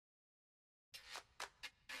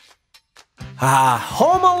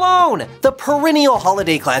Home Alone, the perennial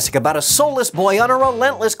holiday classic about a soulless boy on a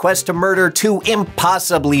relentless quest to murder two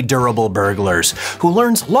impossibly durable burglars, who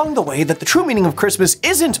learns along the way that the true meaning of Christmas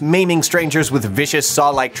isn't maiming strangers with vicious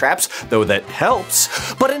saw-like traps, though that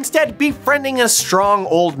helps, but instead befriending a strong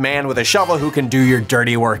old man with a shovel who can do your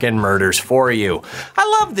dirty work and murders for you.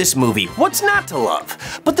 I love this movie, what's not to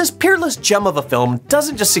love? But this peerless gem of a film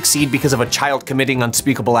doesn't just succeed because of a child committing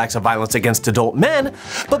unspeakable acts of violence against adult men,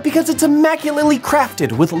 but because it's immaculately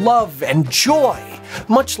crafted with love and joy,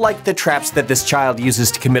 much like the traps that this child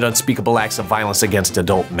uses to commit unspeakable acts of violence against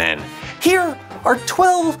adult men. Here are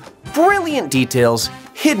 12 brilliant details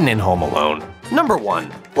hidden in Home Alone. Number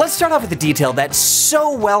 1. Let's start off with a detail that's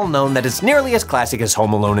so well known that it's nearly as classic as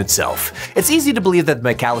Home Alone itself. It's easy to believe that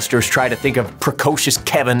the McAllisters try to think of precocious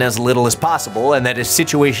Kevin as little as possible, and that his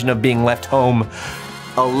situation of being left home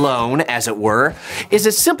alone, as it were, is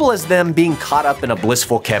as simple as them being caught up in a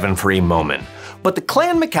blissful Kevin-free moment. But the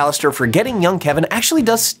Clan McAllister forgetting young Kevin actually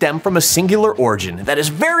does stem from a singular origin that is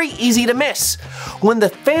very easy to miss. When the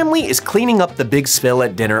family is cleaning up the big spill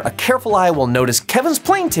at dinner, a careful eye will notice Kevin's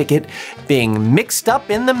plane ticket being mixed up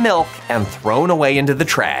in the milk and thrown away into the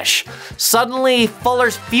trash. Suddenly,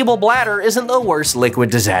 Fuller's feeble bladder isn't the worst liquid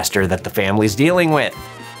disaster that the family's dealing with.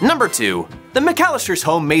 Number 2. The McAllisters'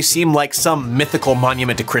 home may seem like some mythical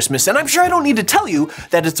monument to Christmas, and I'm sure I don't need to tell you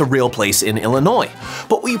that it's a real place in Illinois.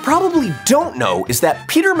 But what you probably don't know is that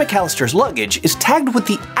Peter McAllister's luggage is tagged with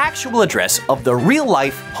the actual address of the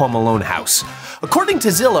real-life Home Alone house. According to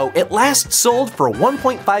Zillow, it last sold for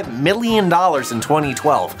 $1.5 million in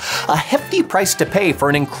 2012, a hefty price to pay for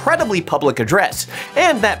an incredibly public address,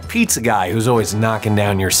 and that pizza guy who's always knocking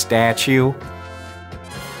down your statue.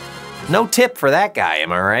 No tip for that guy,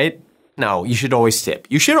 am I right? No, you should always tip.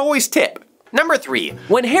 You should always tip. Number 3.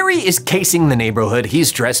 When Harry is casing the neighborhood,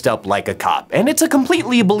 he's dressed up like a cop, and it's a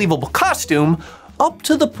completely believable costume, up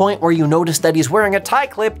to the point where you notice that he's wearing a tie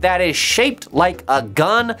clip that is shaped like a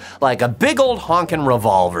gun, like a big old honkin'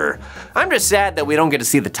 revolver. I'm just sad that we don't get to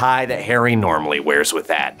see the tie that Harry normally wears with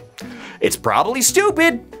that. It's probably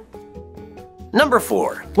stupid. Number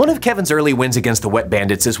 4. One of Kevin's early wins against the Wet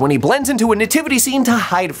Bandits is when he blends into a nativity scene to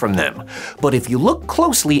hide from them. But if you look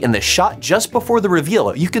closely in the shot just before the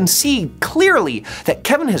reveal, you can see clearly that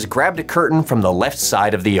Kevin has grabbed a curtain from the left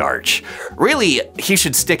side of the arch. Really, he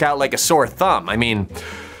should stick out like a sore thumb. I mean,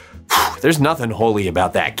 there's nothing holy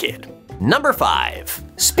about that kid. Number 5.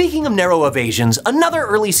 Speaking of narrow evasions, another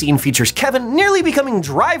early scene features Kevin nearly becoming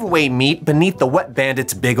driveway meat beneath the Wet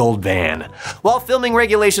Bandits' big old van. While filming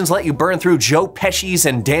regulations let you burn through Joe Pesci's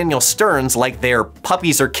and Daniel Stern's like they're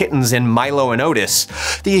puppies or kittens in Milo and Otis,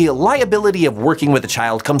 the liability of working with a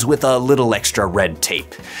child comes with a little extra red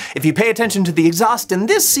tape. If you pay attention to the exhaust in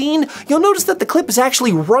this scene, you'll notice that the clip is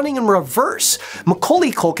actually running in reverse.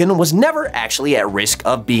 Macaulay Culkin was never actually at risk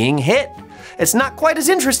of being hit. It's not quite as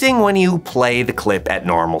interesting when you play the clip at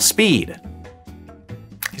normal speed.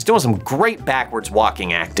 He's doing some great backwards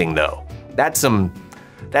walking acting though. That's some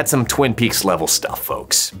Twin Peaks level stuff,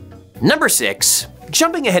 folks. Number 6.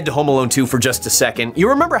 Jumping ahead to Home Alone 2 for just a second, you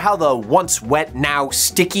remember how the once wet, now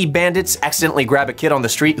sticky bandits accidentally grab a kid on the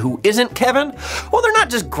street who isn't Kevin? Well, they're not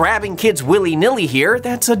just grabbing kids willy-nilly here,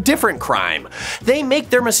 that's a different crime. They make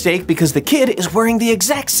their mistake because the kid is wearing the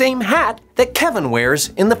exact same hat that Kevin wears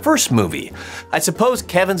in the first movie. I suppose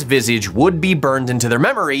Kevin's visage would be burned into their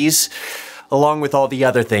memories, along with all the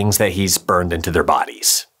other things that he's burned into their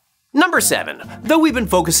bodies. Number 7. Though we've been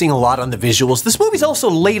focusing a lot on the visuals, this movie's also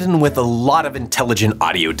laden with a lot of intelligent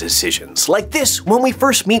audio decisions, like this when we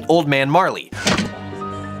first meet Old Man Marley.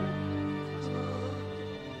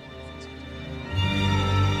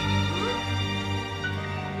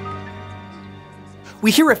 We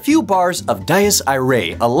hear a few bars of Dies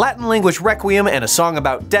Irae, a Latin language requiem and a song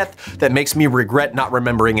about death that makes me regret not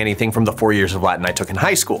remembering anything from the 4 years of Latin I took in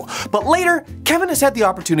high school. But later, Kevin has had the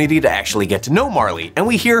opportunity to actually get to know Marley, and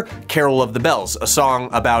we hear Carol of the Bells, a song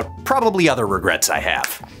about probably other regrets I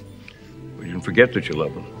have. But you can forget that you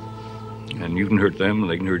love them. And you can hurt them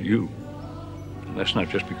and they can hurt you. And that's not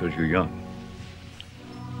just because you're young.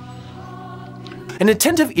 An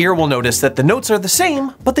attentive ear will notice that the notes are the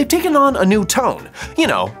same, but they've taken on a new tone. You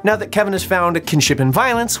know, now that Kevin has found a kinship in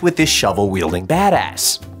violence with this shovel-wielding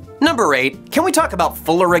badass. Number 8, can we talk about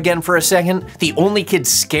Fuller again for a second? The only kid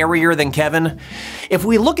scarier than Kevin? If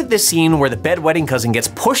we look at this scene where the bedwetting cousin gets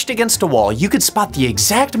pushed against a wall, you could spot the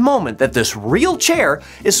exact moment that this real chair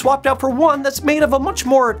is swapped out for one that's made of a much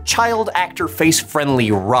more child actor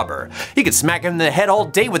face-friendly rubber. You could smack him in the head all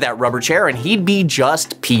day with that rubber chair and he'd be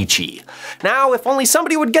just peachy. Now, if only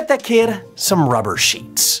somebody would get that kid some rubber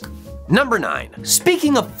sheets. Number 9.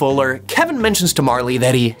 Speaking of Fuller, Kevin mentions to Marley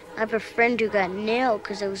that he... I have a friend who got nailed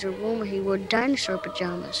because there was a rumor he wore dinosaur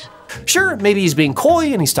pajamas. Sure, maybe he's being coy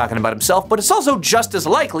and he's talking about himself, but it's also just as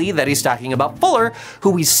likely that he's talking about Fuller, who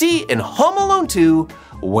we see in Home Alone 2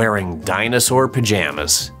 wearing dinosaur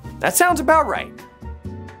pajamas. That sounds about right.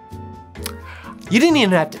 You didn't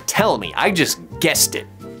even have to tell me, I just guessed it.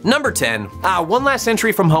 Number 10. One last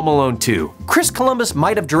entry from Home Alone 2. Chris Columbus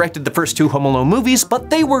might have directed the first 2 Home Alone movies, but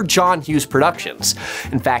they were John Hughes productions.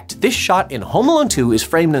 In fact, this shot in Home Alone 2 is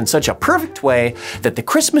framed in such a perfect way that the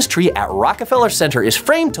Christmas tree at Rockefeller Center is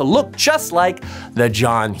framed to look just like the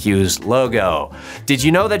John Hughes logo. Did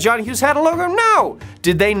you know that John Hughes had a logo? No!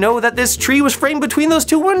 Did they know that this tree was framed between those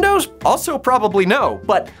 2 windows? Also probably no,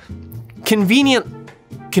 but convenient,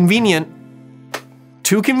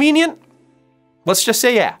 too convenient? Let's just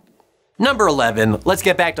say yeah. Number 11, let's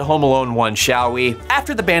get back to Home Alone 1, shall we?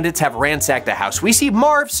 After the bandits have ransacked the house, we see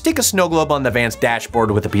Marv stick a snow globe on the van's dashboard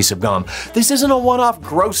with a piece of gum. This isn't a one-off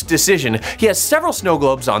gross decision. He has several snow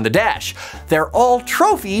globes on the dash. They're all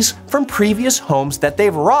trophies from previous homes that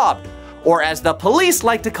they've robbed. Or as the police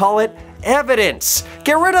like to call it, evidence.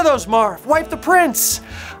 Get rid of those, Marv. Wipe the prints.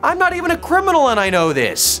 I'm not even a criminal and I know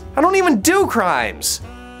this. I don't even do crimes.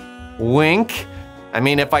 Wink. I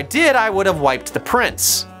mean, if I did, I would have wiped the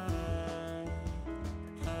prints.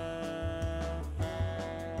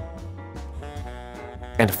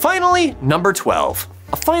 And finally, number 12.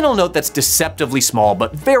 A final note that's deceptively small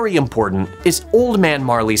but very important is Old Man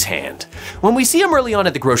Marley's hand. When we see him early on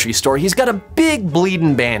at the grocery store, he's got a big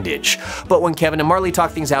bleeding bandage. But when Kevin and Marley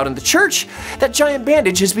talk things out in the church, that giant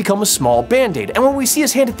bandage has become a small band-aid. And when we see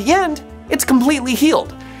his hand at the end, it's completely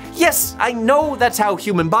healed. Yes, I know that's how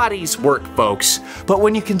human bodies work, folks, but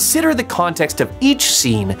when you consider the context of each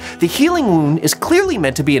scene, the healing wound is clearly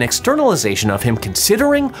meant to be an externalization of him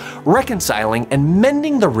considering, reconciling, and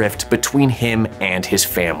mending the rift between him and his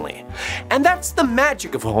family. And that's the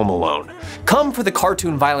magic of Home Alone. Come for the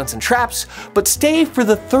cartoon violence and traps, but stay for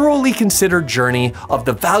the thoroughly considered journey of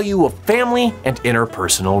the value of family and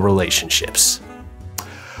interpersonal relationships.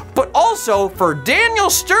 But also for Daniel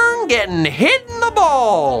Stern getting hit in the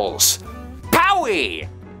balls. Powie!